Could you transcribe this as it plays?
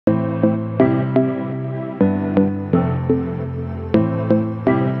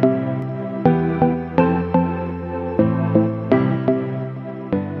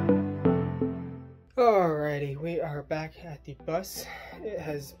at the bus. It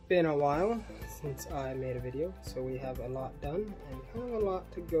has been a while since I made a video, so we have a lot done and kind of a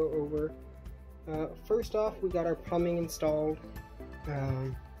lot to go over. First off, we got our plumbing installed.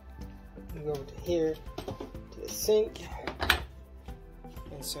 We go over to here to the sink,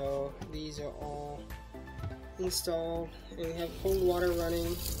 and so these are all installed, and we have cold water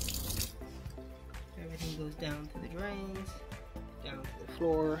running. Everything goes down to the drains, down to the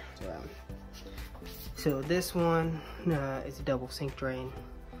floor. So this one is a double sink drain.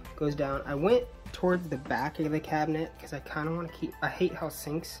 Goes down. I went towards the back of the cabinet because I kind of want to keep. I hate how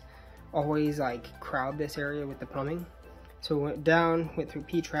sinks always like crowd this area with the plumbing. So it went down, went through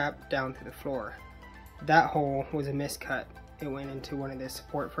P-trap, down to the floor. That hole was a miscut. It went into one of the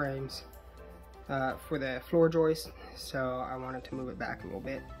support frames for the floor joist. So I wanted to move it back a little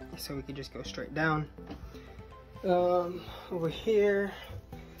bit so we could just go straight down. Over here,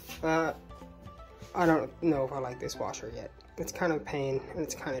 I don't know if I like this washer yet. It's kind of a pain and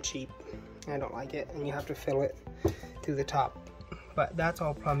it's kind of cheap. I don't like it, and you have to fill it through the top. But that's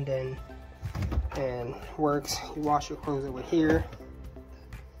all plumbed in and works. You wash your clothes over here,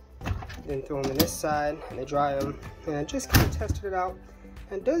 then throw them in this side and they dry them. And I just kind of tested it out,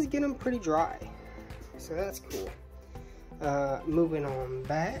 and it does get them pretty dry. So that's cool. Moving on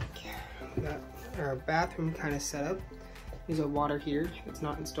back, we got our bathroom kind of set up. There's a water here that's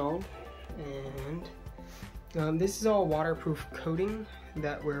not installed. And this is all waterproof coating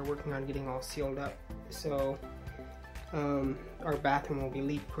that we're working on getting all sealed up. So our bathroom will be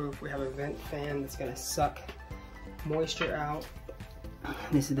leak proof. We have a vent fan that's going to suck moisture out.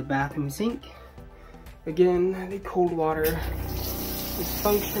 This is the bathroom sink. Again, the cold water is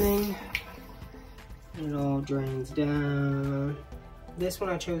functioning. It all drains down. This one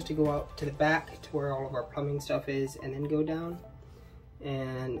I chose to go out to the back to where all of our plumbing stuff is and then go down.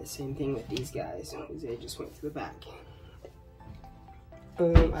 And same thing with these guys, they just went to the back.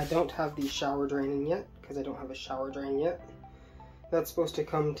 I don't have the shower drain in yet because I don't have a shower drain yet. That's supposed to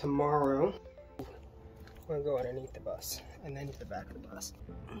come tomorrow. We'll go underneath the bus and then to the back of the bus.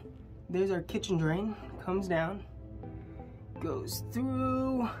 There's our kitchen drain, comes down, goes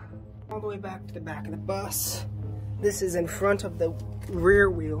through all the way back to the back of the bus. This is in front of the rear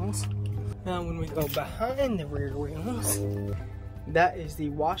wheels. Now when we go behind the rear wheels, that is the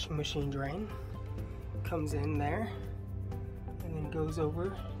washing machine drain. Comes in there and then goes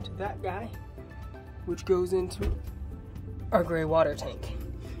over to that guy, which goes into our gray water tank,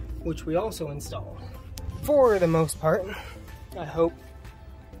 which we also installed. For the most part, I hope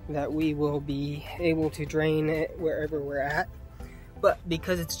that we will be able to drain it wherever we're at. But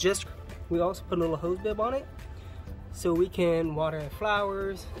because it's just, we also put a little hose bib on it so we can water the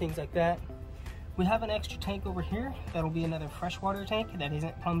flowers, things like that. We have an extra tank over here that'll be another freshwater tank that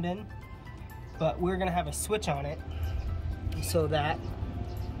isn't plumbed in, but we're gonna have a switch on it so that,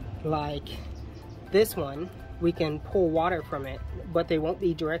 like this one, we can pull water from it, but they won't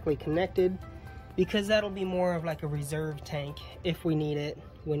be directly connected because that'll be more of like a reserve tank if we need it,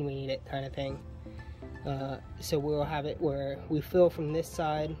 when we need it kind of thing. So we'll have it where we fill from this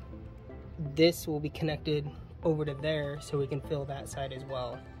side. This will be connected over to there so we can fill that side as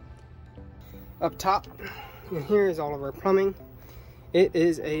well. Up top, and here is all of our plumbing. It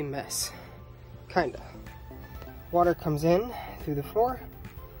is a mess, kinda. Water comes in through the floor,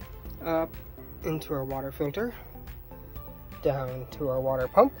 up into our water filter, down to our water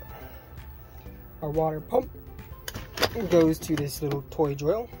pump. Our water pump goes to this little toy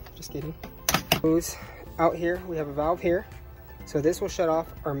drill, just kidding. Goes out here, we have a valve here, so this will shut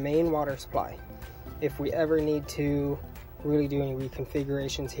off our main water supply. If we ever need to really do any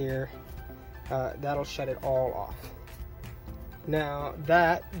reconfigurations here, that'll shut it all off. Now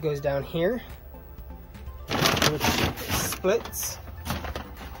that goes down here, which splits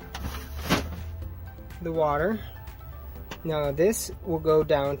the water. Now this will go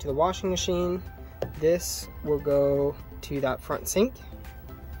down to the washing machine. This will go to that front sink.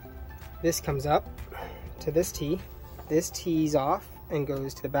 This comes up to this T. This tees off and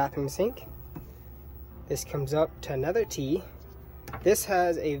goes to the bathroom sink. This comes up to another T. This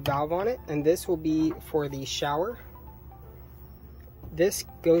has a valve on it, and this will be for the shower. This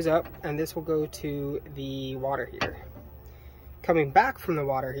goes up, and this will go to the water heater. Coming back from the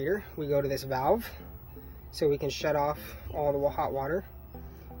water heater, we go to this valve, so we can shut off all the hot water.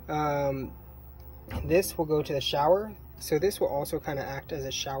 This will go to the shower, so this will also kind of act as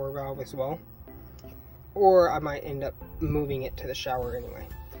a shower valve as well. Or I might end up moving it to the shower anyway,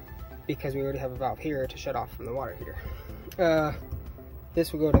 because we already have a valve here to shut off from the water heater.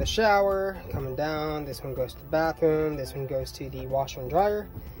 This will go to the shower, coming down. This one goes to the bathroom. This one goes to the washer and dryer.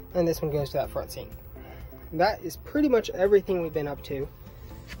 And this one goes to that front sink. that is pretty much everything we've been up to.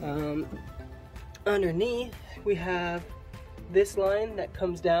 Underneath, we have this line that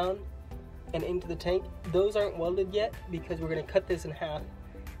comes down and into the tank. Those aren't welded yet because we're going to cut this in half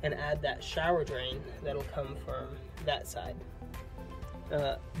and add that shower drain that'll come from that side.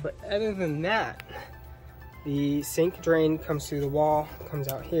 But other than that, the sink drain comes through the wall, comes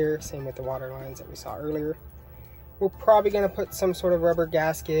out here, same with the water lines that we saw earlier. We're probably going to put some sort of rubber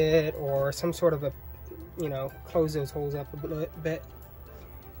gasket or some sort of a, you know, close those holes up a bit.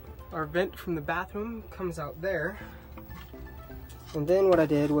 Our vent from the bathroom comes out there. And then what I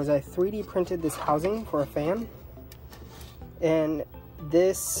did was I 3D printed this housing for a fan. And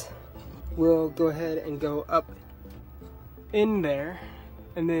this will go ahead and go up in there.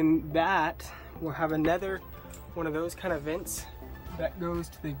 And then that will have another one of those kind of vents that goes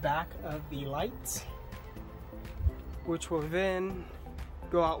to the back of the lights, which will then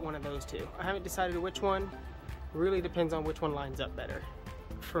go out one of those two. I haven't decided which one. It really depends on which one lines up better.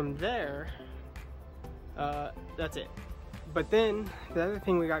 From there, that's it. But then the other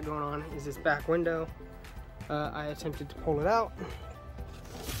thing we got going on is this back window. I attempted to pull it out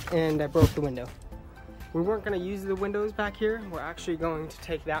and I broke the window. We weren't going to use the windows back here. We're actually going to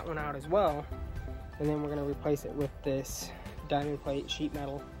take that one out as well, and then we're going to replace it with this diamond plate sheet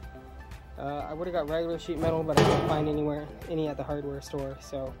metal. I would have got regular sheet metal, but I couldn't find any at the hardware store,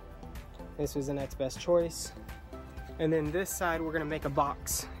 so this was the next best choice. And then this side we're going to make a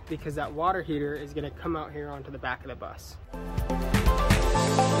box because that water heater is going to come out here onto the back of the bus.